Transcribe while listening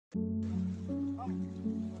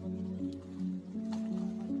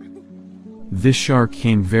This shark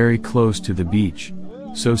came very close to the beach,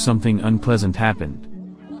 so something unpleasant happened.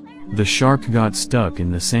 The shark got stuck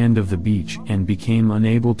in the sand of the beach and became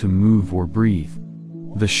unable to move or breathe.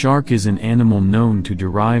 The shark is an animal known to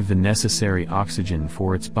derive the necessary oxygen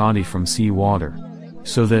for its body from seawater,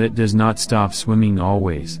 so that it does not stop swimming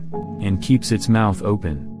always, and keeps its mouth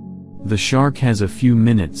open. The shark has a few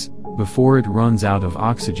minutes before it runs out of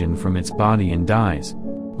oxygen from its body and dies,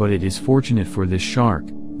 but it is fortunate for this shark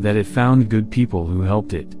that it found good people who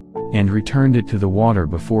helped it, and returned it to the water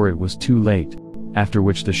before it was too late, after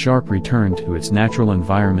which the shark returned to its natural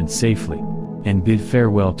environment safely, and bid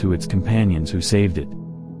farewell to its companions who saved it.